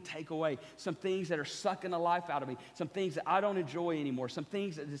I need to take away. Some things that are sucking the life out of me. Some things that I don't enjoy anymore. Some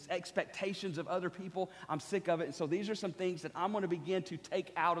things that just expectations of other people. I'm sick of it. And so these are some things that I'm going to begin to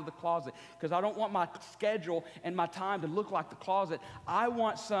take out of the closet, because I don't want my schedule and my time to look like the closet. I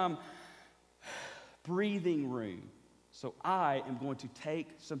want some breathing room. So I am going to take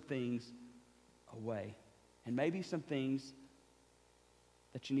some things away. And maybe some things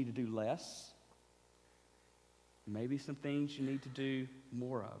that you need to do less. Maybe some things you need to do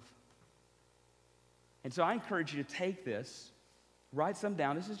more of. And so I encourage you to take this, write some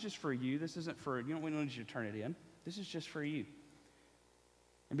down. This is just for you. This isn't for, we don't need you to turn it in. This is just for you.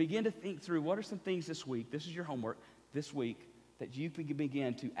 And begin to think through what are some things this week, this is your homework, this week, that you can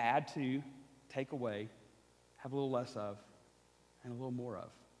begin to add to, take away, have a little less of, and a little more of.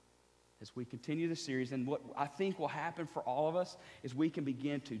 As we continue the series, and what I think will happen for all of us is we can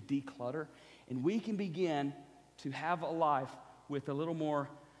begin to declutter, and we can begin to have a life with a little more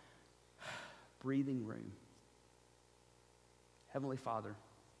breathing room. Heavenly Father,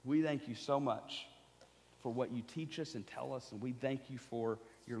 we thank you so much for what you teach us and tell us, and we thank you for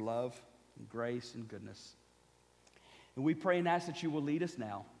your love and grace and goodness. And we pray and ask that you will lead us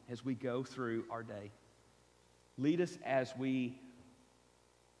now as we go through our day. Lead us as we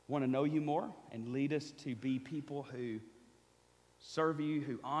want to know you more, and lead us to be people who serve you,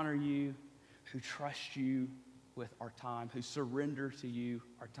 who honor you, who trust you with our time, who surrender to you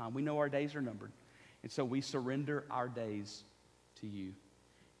our time. We know our days are numbered, and so we surrender our days to you.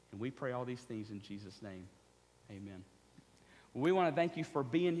 And we pray all these things in Jesus' name. Amen. Well, we want to thank you for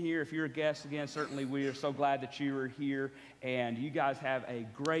being here. If you're a guest, again, certainly we are so glad that you are here. And you guys have a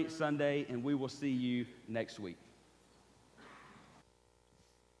great Sunday, and we will see you next week.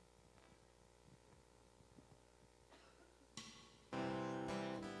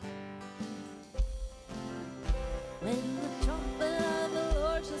 When the trumpet of the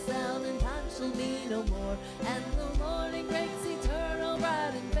Lord shall sound, and time shall be no more, and the morning breaks eternal,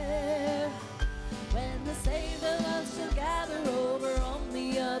 bright and fair. When the saved of us shall gather over on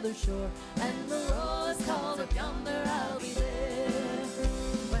the other shore, and the